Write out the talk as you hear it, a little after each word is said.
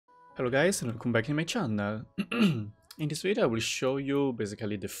Hello guys and welcome back to my channel. In this video I will show you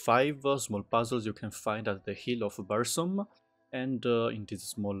basically the 5 small puzzles you can find at the Hill of Bursum and in this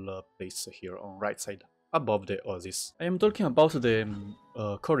small place here on right side above the oasis. I am talking about the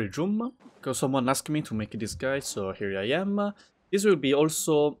Kory room because someone asked me to make this guide, so here I am. This will be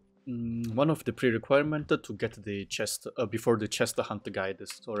also one of the pre-requirements to get the chest before the chest hunt guide,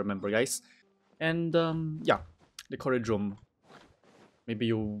 so remember guys. And yeah, the Kory room. Maybe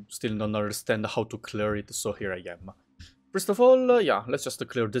you still don't understand how to clear it, so here I am. First of all, yeah, let's just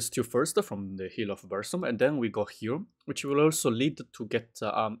clear this two first from the Hill of Bursum, and then we go here, which will also lead to get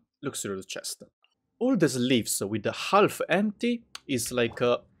luxurious chest. All these leaves with the half empty is like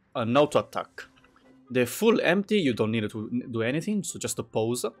an auto attack. The full empty, you don't need to do anything, so just a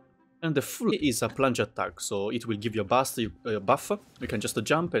pause. And the full is a plunge attack, so it will give you a buff. You can just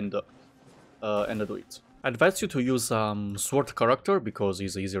jump and do it. I advise you to use sword character because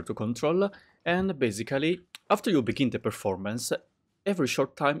it's easier to control, and basically after you begin the performance, every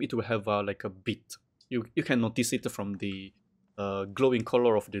short time it will have like a beat. You can notice it from the glowing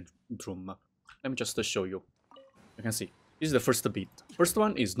color of the drum. Let me just show you. You can see this is the first beat. First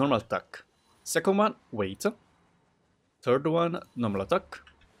one is normal attack. Second one, wait. Third one, normal attack.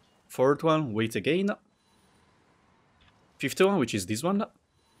 Fourth one, wait again. Fifth one, which is this one,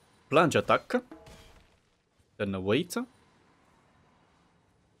 plunge attack. Then wait.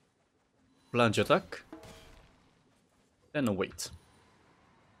 Plunge attack. Then wait.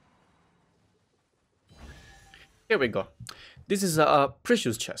 Here we go. This is a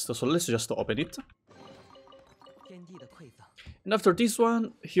precious chest, so let's just open it. And after this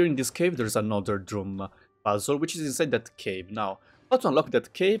one, here in this cave, there's another drum puzzle, which is inside that cave. Now, how to unlock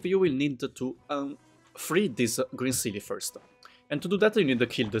that cave, you will need to free this green silly first. And to do that, you need to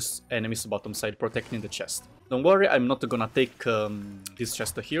kill this enemy's bottom side, protecting the chest. Don't worry, I'm not gonna take this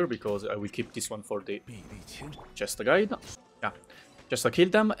chest here, because I will keep this one for the chest guide. Yeah, just kill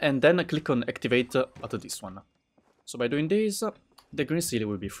them, and then click on activate at this one. So by doing this, the green seal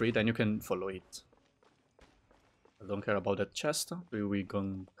will be freed, and you can follow it. I don't care about that chest. We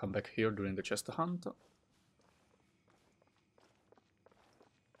gonna come back here during the chest hunt.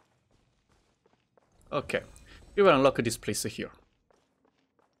 Okay, we will unlock this place here.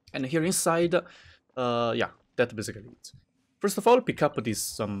 And here inside, yeah, that's basically it. First of all, pick up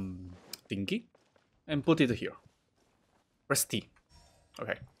this thingy and put it here. Press T.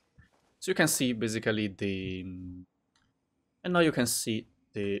 Okay. So you can see basically the... And now you can see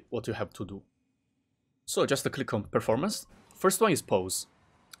what you have to do. So just click on performance. First one is pause.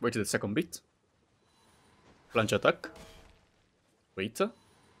 Wait the second bit. Plunge attack. Wait.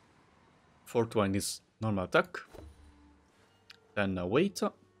 Fourth one is normal attack. Then wait.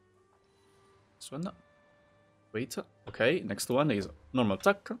 This one. Wait. Okay, next one is normal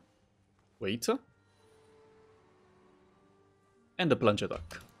attack. Wait. And the plunge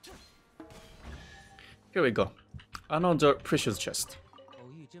attack. Here we go. Another precious chest.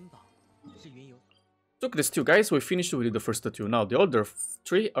 Took these two guys, we finished with the first two. Now the other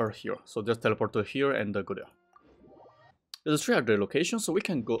three are here. So just teleport to here and go there. The three are the locations, so we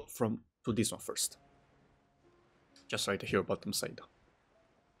can go to this one first. Just right here, bottom side.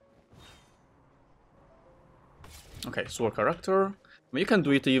 Okay, sword character. I mean, you can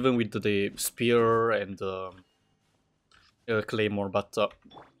do it even with the spear and claymore, but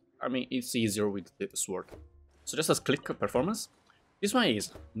I mean, it's easier with the sword. So just click performance. This one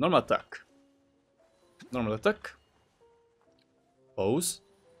is normal attack. Normal attack. Pause.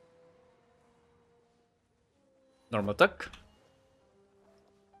 Normal attack.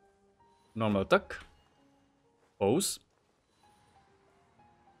 Normal attack. Pause.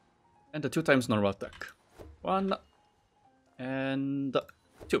 And the 2 times normal attack. 1 and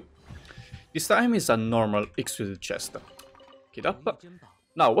 2. This time is a normal exquisite chest. Pick it up.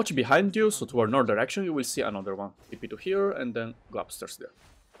 Now watch behind you, so toward north direction you will see another one. Keep it to here and then go upstairs there.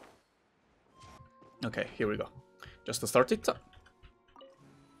 Okay, here we go. Just to start it.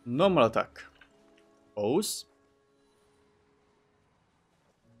 Normal attack. Pause.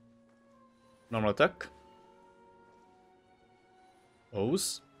 Normal attack.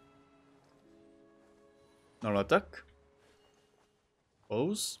 Pause. Normal attack.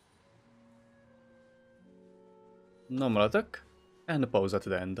 Pause. Normal attack. And pause at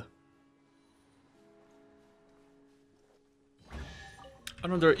the end.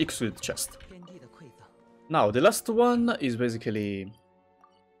 Another exquisite chest. Now, the last one is basically...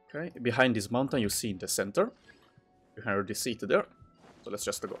 Okay, behind this mountain you see in the center. You can already see it there. So let's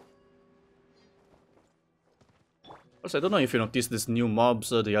just go. Also, I don't know if you noticed these new mobs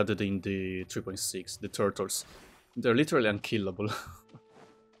they added in the 3.6, the turtles. They're literally unkillable.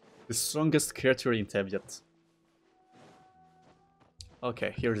 The strongest creature in Teviot.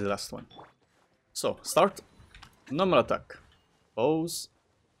 Okay, here's the last one. So, start. Normal attack. Pose.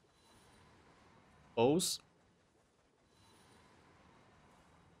 Pose.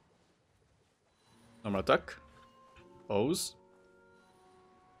 Normal attack. Pose.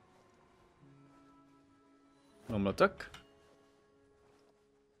 Normal attack.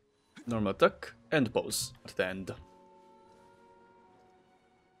 Normal attack. And pose at the end.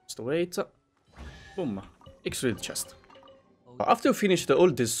 Just wait. Boom. X-ray the chest. After you finish all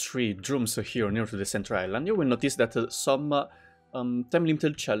these 3 rooms here near to the central island, you will notice that some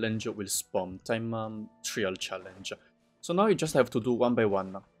time-limited challenge will spawn. Time trial challenge. So now you just have to do one by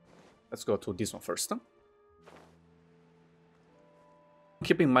one. Let's go to this one first.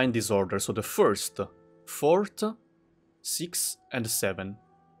 Keep in mind this order. So the first, 4th, 6, and 7.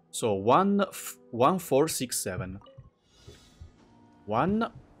 So 1, 4, 6, 7.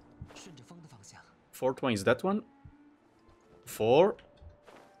 1. 4th one is that one. 4,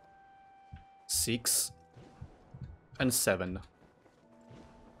 6, and 7.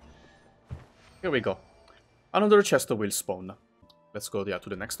 Here we go. Another chest will spawn. Let's go to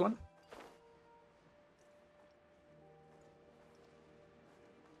the next one.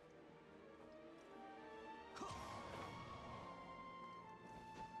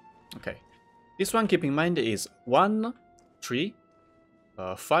 Okay. This one, keep in mind, is 1, 3,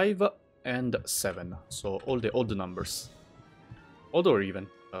 5, and 7. So all the odd numbers. Odd or even?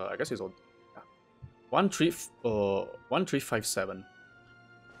 I guess it's odd. Yeah. 1, 3, 5, 7.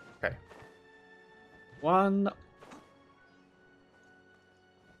 Okay. 1,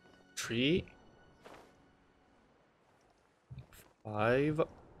 3, 5,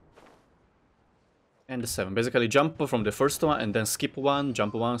 and 7. Basically jump from the first one and then skip one,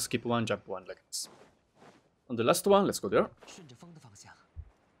 jump one, skip one, jump one, like this. On the last one, let's go there.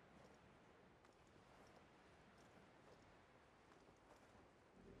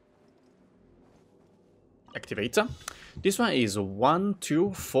 Activate. This one is 1,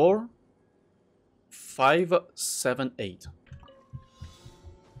 2, 4, 5, 7, 8.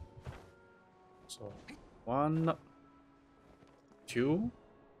 So 1, 2,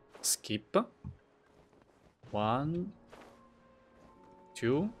 skip. 1,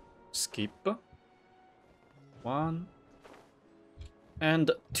 2, skip. 1,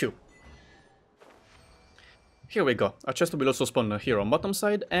 and 2. Here we go. A chest will also spawn here on bottom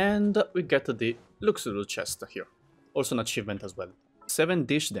side, and we get the luxury chest here. Also an achievement as well. 7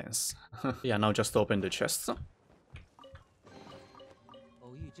 dish dance. Yeah, now just open the chests.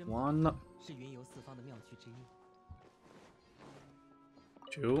 1,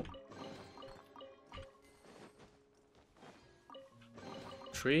 2,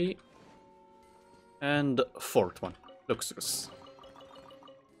 3, and 4th one. Luxurious.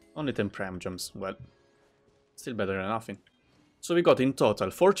 Only 10 prime gems. Well, still better than nothing. So we got in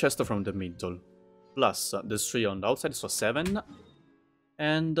total 4 chests from the middle, plus the 3 on the outside, so 7,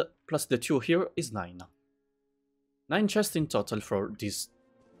 and plus the 2 here is 9. 9 chests in total for this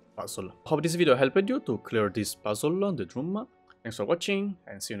puzzle. Hope this video helped you to clear this puzzle on the room. Thanks for watching,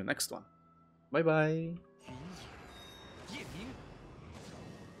 and see you in the next one. Bye bye!